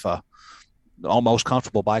I have. Almost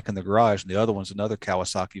comfortable bike in the garage, and the other one's another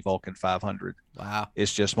Kawasaki Vulcan 500. Wow.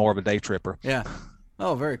 It's just more of a day tripper. Yeah.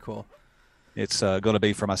 Oh, very cool. It's going to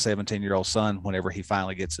be for my 17-year-old son whenever he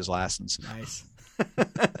finally gets his license. Nice.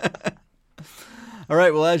 All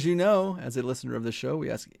right. Well, as you know, as a listener of the show,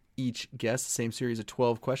 we ask each guest the same series of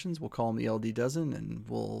 12 questions. We'll call them the LD Dozen, and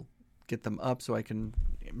we'll get them up so I can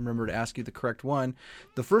remember to ask you the correct one.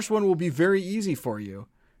 The first one will be very easy for you.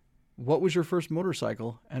 What was your first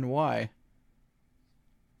motorcycle and why?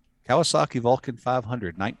 Kawasaki Vulcan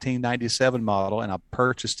 500, 1997 model, and I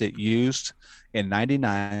purchased it used in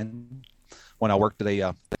 99 when I worked at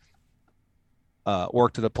a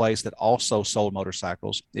place that also sold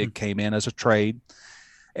motorcycles. It came in as a trade,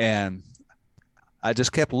 and I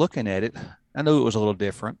just kept looking at it. I knew it was a little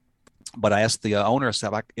different, but I asked the owner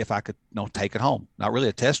if I could take it home. Not really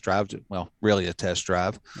a test drive, really a test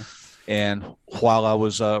drive. And while I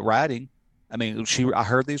was riding, I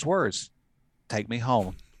heard these words: "Take me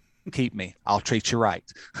home. Keep me. I'll treat you right."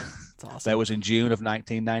 That's awesome. That was in June of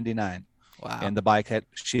 1999. Wow. And the bike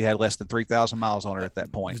she had less than 3,000 miles on her at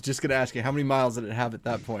that point. I was just going to ask you, how many miles did it have at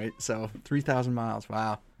that point? So 3,000 miles.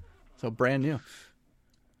 Wow. So brand new.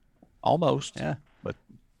 Almost. Yeah. But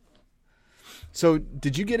so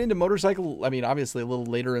did you get into motorcycle? I mean, obviously a little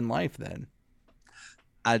later in life then.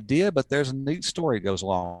 I did, but there's a neat story that goes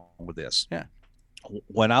along with this. Yeah.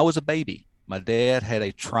 When I was a baby, my dad had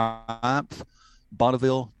a Triumph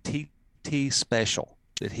Bonneville TT Special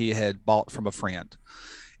that he had bought from a friend,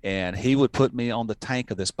 and he would put me on the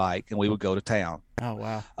tank of this bike and we would go to town. Oh,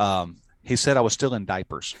 wow. He said I was still in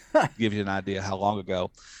diapers, to give you an idea how long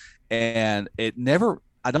ago. And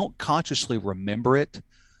I don't consciously remember it,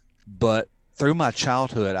 but through my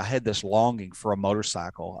childhood, I had this longing for a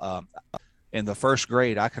motorcycle. In the first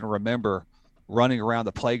grade, I can remember running around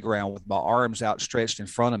the playground with my arms outstretched in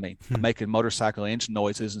front of me, making motorcycle engine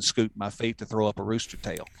noises and scooting my feet to throw up a rooster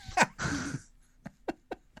tail.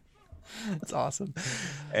 That's awesome.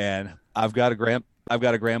 And I've got a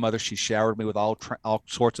grandmother. She showered me with all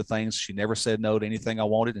sorts of things. She never said no to anything I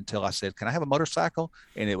wanted until I said, "Can I have a motorcycle?"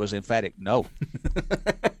 And it was emphatic no.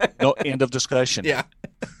 No, end of discussion. Yeah.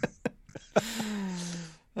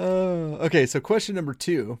 Okay, so question number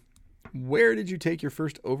 2. Where did you take your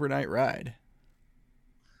first overnight ride?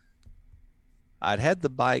 I'd had the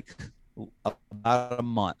bike about a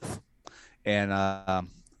month, and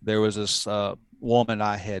there was this woman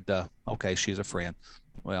I had. She's a friend.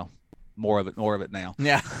 Well, more of it now.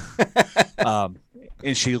 Yeah.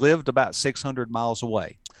 And she lived about 600 miles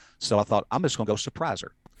away, so I thought I'm just going to go surprise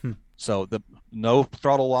her. So no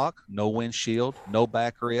throttle lock, no windshield, no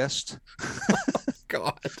backrest.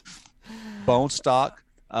 God. Bone stock.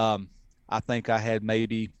 I think I had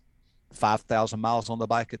maybe 5,000 miles on the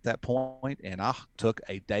bike at that point, and I took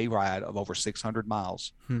a day ride of over 600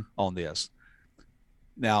 miles on this.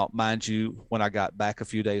 Now, mind you, when I got back a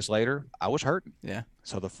few days later, I was hurting. Yeah.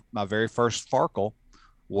 So my very first Farkle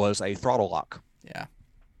was a throttle lock. Yeah.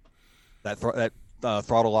 That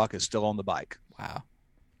throttle lock is still on the bike. Wow.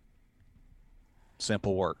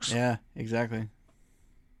 Simple works. Yeah, exactly.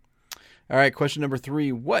 All right, question number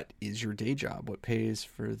 3. What is your day job? What pays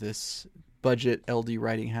for this budget LD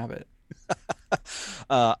riding habit?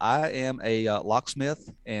 I am a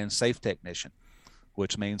locksmith and safe technician,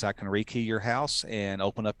 which means I can rekey your house and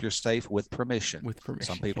open up your safe with permission. With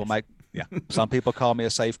permission. Some people some people call me a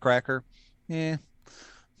safe cracker. Yeah.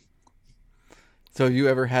 So you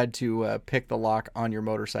ever had to pick the lock on your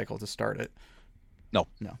motorcycle to start it? No.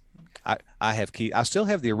 No. I have key. I still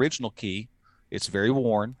have the original key It's very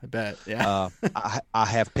worn. I bet. Yeah. I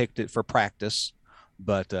have picked it for practice,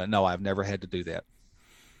 but no, I've never had to do that.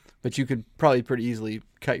 But you could probably pretty easily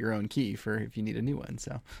cut your own key for if you need a new one.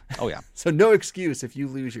 So, oh yeah. So no excuse if you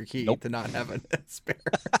lose your key Nope. to not have a spare.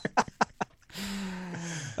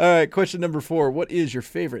 All right. Question number 4. What is your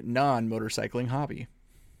favorite non-motorcycling hobby?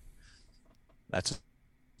 That's a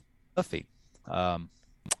toughie.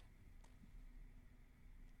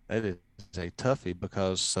 That is a toughie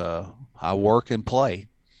because I work and play.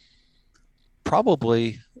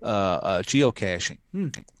 Probably geocaching.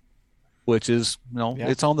 Which is,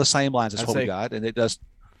 it's on the same lines as what we got, and it does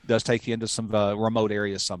take you into some remote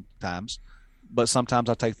areas sometimes. But sometimes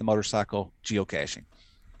I take the motorcycle geocaching.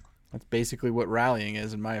 That's basically what rallying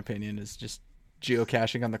is, in my opinion, is just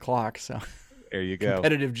geocaching on the clock. So there you go.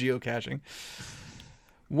 Competitive geocaching.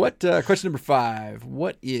 What question number 5?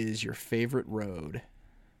 What is your favorite road?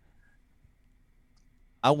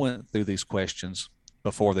 I went through these questions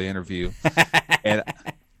before the interview, and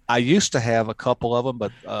I used to have a couple of them,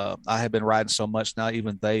 but I have been riding so much now,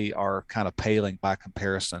 even they are kind of paling by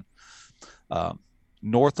comparison.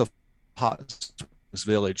 North of Hot Springs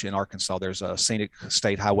Village in Arkansas, there's a scenic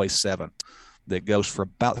state Highway 7 that goes for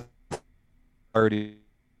about 30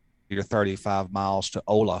 or 35 miles to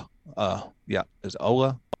Ola. Is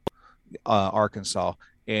Ola, Arkansas.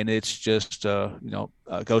 And it's just,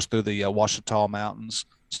 goes through the Ouachita Mountains.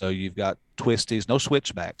 So you've got twisties, no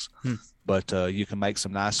switchbacks. But you can make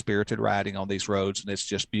some nice spirited riding on these roads, and it's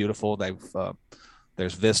just beautiful.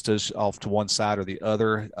 There's vistas off to one side or the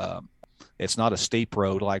other. It's not a steep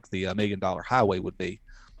road like the $1 Million Highway would be,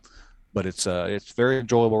 but it's a very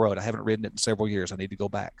enjoyable road. I haven't ridden it in several years. I need to go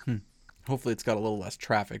back. Hopefully, it's got a little less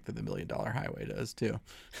traffic than the $1 Million Highway does too.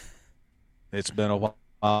 It's been a while,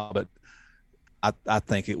 but I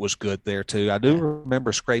think it was good there too. I do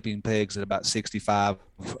remember scraping pegs at about 65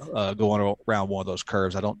 going around one of those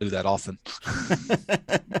curves. I don't do that often.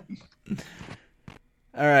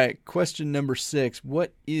 All right. Question number 6.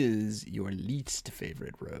 What is your least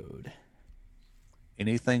favorite road?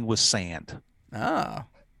 Anything with sand. Ah.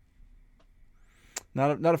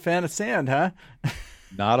 Not a fan of sand, huh?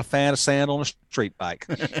 Not a fan of sand on a street bike.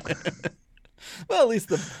 Well, at least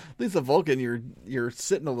the Vulcan, you're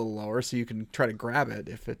sitting a little lower, so you can try to grab it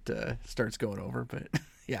if it starts going over. But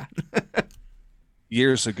yeah.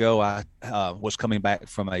 Years ago, I was coming back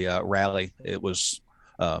from a rally. It was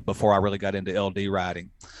before I really got into LD riding,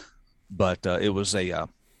 but it was a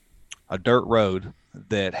dirt road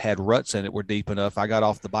that had ruts in it were deep enough. I got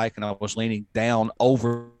off the bike and I was leaning down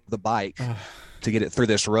over the bike to get it through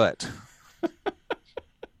this rut.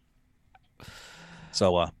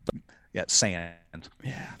 So, sand.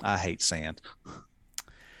 Yeah. I hate sand.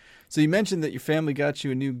 So you mentioned that your family got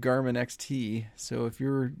you a new Garmin XT. So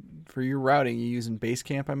for your routing, you're using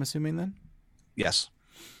Basecamp, I'm assuming then? Yes.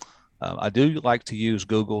 I do like to use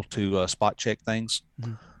Google to spot check things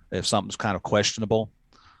if something's kind of questionable.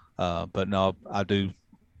 But no, I do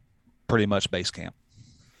pretty much Basecamp.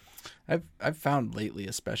 I've found lately,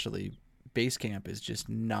 especially, Basecamp is just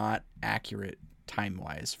not accurate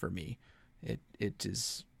time-wise for me. It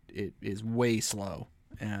is way slow,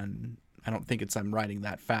 and I don't think I'm riding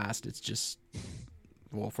that fast. It's just,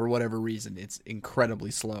 well, for whatever reason, it's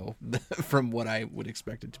incredibly slow from what I would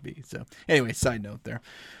expect it to be. So anyway, side note there.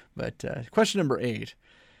 But question number 8,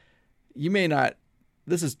 you may not,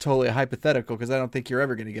 this is totally a hypothetical because I don't think you're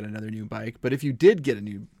ever going to get another new bike. But if you did get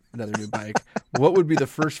another new bike, what would be the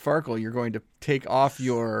first Farkle you're going to take off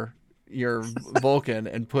your Vulcan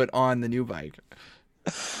and put on the new bike?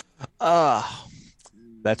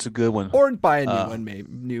 That's a good one. Or buy a new one, maybe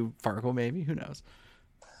new Farkle, maybe. Who knows?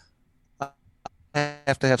 I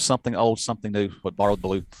have to have something old, something new. What borrowed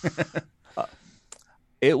blue?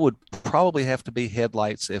 It would probably have to be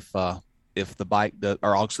headlights if the bike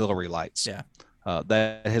or auxiliary lights. Yeah.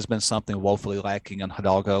 That has been something woefully lacking on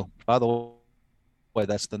Hidalgo. By the way,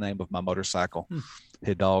 that's the name of my motorcycle,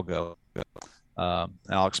 Hidalgo. And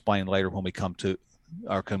I'll explain later when we come to,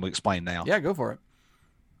 or can we explain now? Yeah, go for it.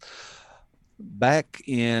 Back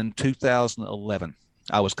in 2011,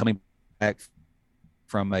 I was coming back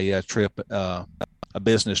from a trip, a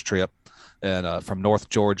business trip, and from North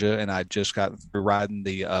Georgia, and I just got through riding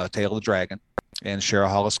the Tail of the Dragon and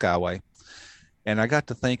Sherrill Skyway, and I got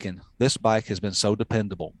to thinking, this bike has been so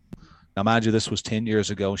dependable. Now, mind you, this was 10 years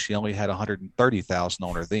ago. She only had 130,000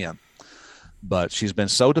 on her then, but she's been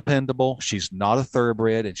so dependable. She's not a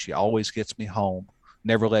thoroughbred, and she always gets me home,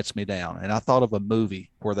 never lets me down. And I thought of a movie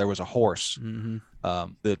where there was a horse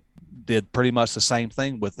that did pretty much the same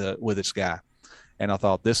thing with its guy, and I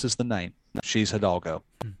thought, this is the name. She's Hidalgo.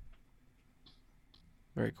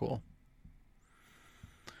 Very cool.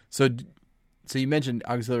 So So you mentioned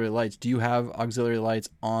auxiliary lights. Do you have auxiliary lights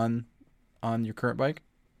on your current bike?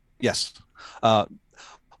 Yes.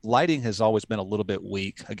 Lighting has always been a little bit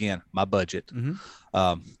weak. Again, my budget.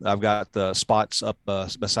 I've got the spots up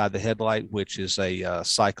beside the headlight, which is a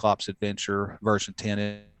Cyclops Adventure version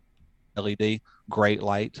 10 LED, great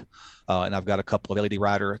light. And I've got a couple of LED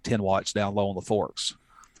rider 10 watts down low on the forks.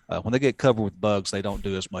 When they get covered with bugs, they don't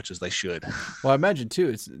do as much as they should. Well, I imagine too,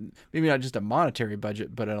 it's maybe not just a monetary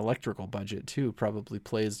budget, but an electrical budget too probably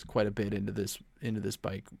plays quite a bit into this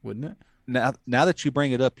bike, wouldn't it? Now that you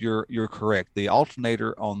bring it up, you're correct. The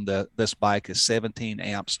alternator on this bike is 17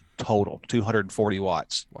 amps total, 240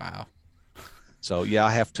 watts. Wow. So yeah,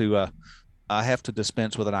 I have to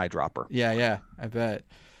dispense with an eyedropper. Yeah, I bet.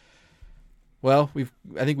 Well,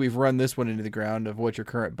 I think we've run this one into the ground of what's your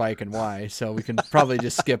current bike and why, so we can probably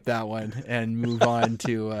just skip that one and move on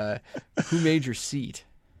to who made your seat?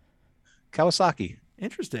 Kawasaki.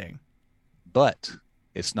 Interesting. But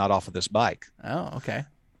it's not off of this bike. Oh, okay.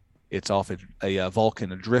 It's off a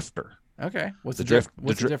Vulcan, a Drifter. Okay. What's the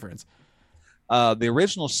difference? The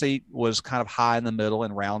original seat was kind of high in the middle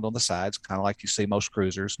and round on the sides, kind of like you see most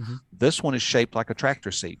cruisers. Mm-hmm. This one is shaped like a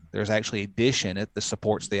tractor seat. There's actually a dish in it that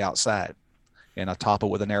supports the outside, and I top it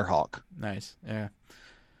with an air hawk. Nice. Yeah.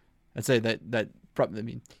 I'd say that I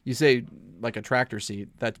mean, you say like a tractor seat.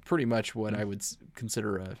 That's pretty much what I would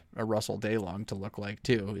consider a Russell Daylong to look like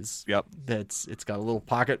too. Yep. It's got a little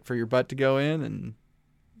pocket for your butt to go in, and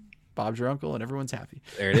Bob's your uncle, and everyone's happy.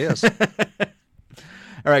 There it is. All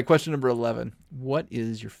right, question number 11. What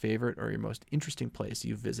is your favorite or your most interesting place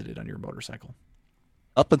you've visited on your motorcycle?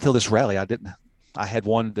 Up until this rally, I had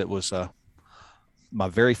one that was my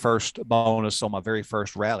very first bonus on my very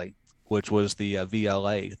first rally, which was the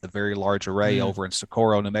VLA, the very large array over in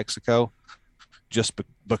Socorro, New Mexico, just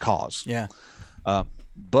because. Yeah.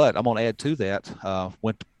 But I'm going to add to that.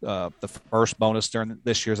 Went the first bonus during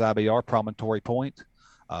this year's IBR, Promontory Point.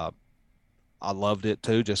 I loved it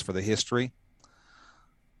too, just for the history.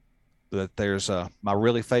 But there's my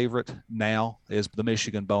really favorite now is the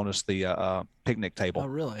Michigan bonus, the picnic table. Oh,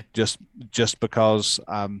 really? Just because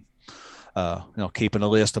I'm keeping a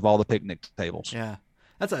list of all the picnic tables. Yeah.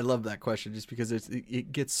 I love that question, just because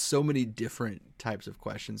it gets so many different types of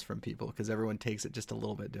questions from people, because everyone takes it just a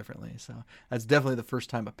little bit differently. So that's definitely the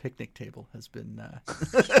first time a picnic table has been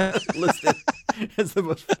listed as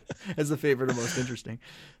the favorite or most interesting.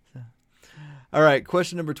 So. All right,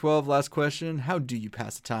 question number 12, last question. How do you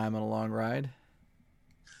pass the time on a long ride?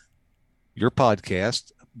 Your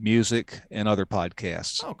podcast, music, and other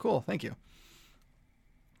podcasts. Oh, cool. Thank you.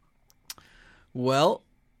 Well,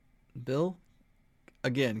 Bill,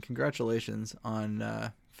 again, congratulations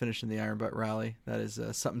on finishing the Iron Butt Rally. That is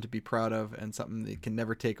something to be proud of, and something that can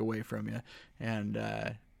never take away from you. And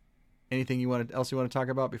anything else you want to talk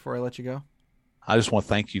about before I let you go? I just want to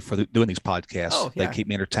thank you for doing these podcasts. Oh, yeah. They keep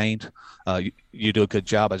me entertained. You do a good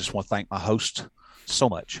job. I just want to thank my host so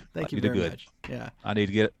much. Thank you do very good. much. Yeah, I need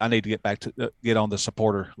to get back to get on the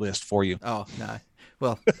supporter list for you. Oh, no.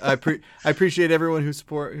 Well, I appreciate everyone who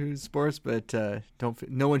supports, but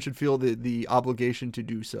no one should feel the obligation to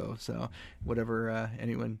do so. So whatever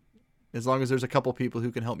anyone, as long as there's a couple people who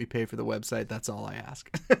can help me pay for the website, that's all I ask.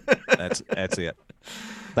 That's it.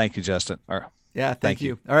 Thank you, Justin. Yeah, thank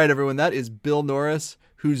you. All right, everyone. That is Bill Norris,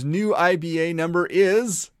 whose new IBA number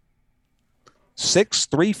is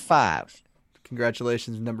 635.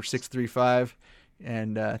 Congratulations, number 635.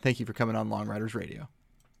 And thank you for coming on Long Riders Radio.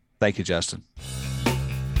 Thank you, Justin.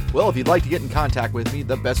 Well, if you'd like to get in contact with me,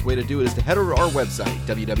 the best way to do it is to head over to our website,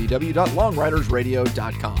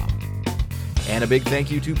 www.longridersradio.com. And a big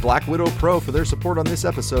thank you to Black Widow Pro for their support on this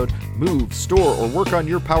episode. Move, store, or work on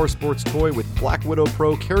your power sports toy with Black Widow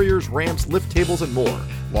Pro carriers, ramps, lift tables, and more.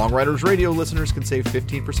 Long Riders Radio listeners can save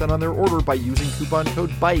 15% on their order by using coupon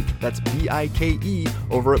code BIKE, that's BIKE,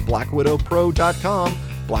 over at blackwidowpro.com.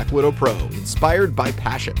 Black Widow Pro, inspired by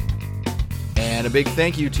passion. And a big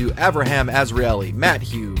thank you to Abraham Azraeli, Matt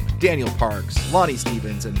Hugh, Daniel Parks, Lonnie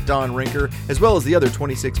Stevens, and Don Rinker, as well as the other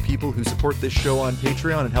 26 people who support this show on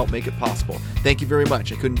Patreon and help make it possible. Thank you very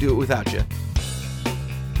much. I couldn't do it without you.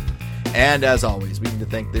 And as always, we need to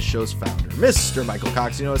thank this show's founder, Mr. Michael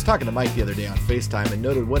Cox. You know, I was talking to Mike the other day on FaceTime and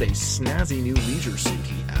noted what a snazzy new leisure suit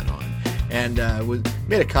he had on. And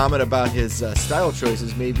made a comment about his style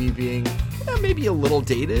choices maybe being maybe a little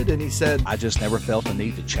dated. And he said, I just never felt the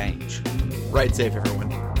need to change. Ride safe, everyone.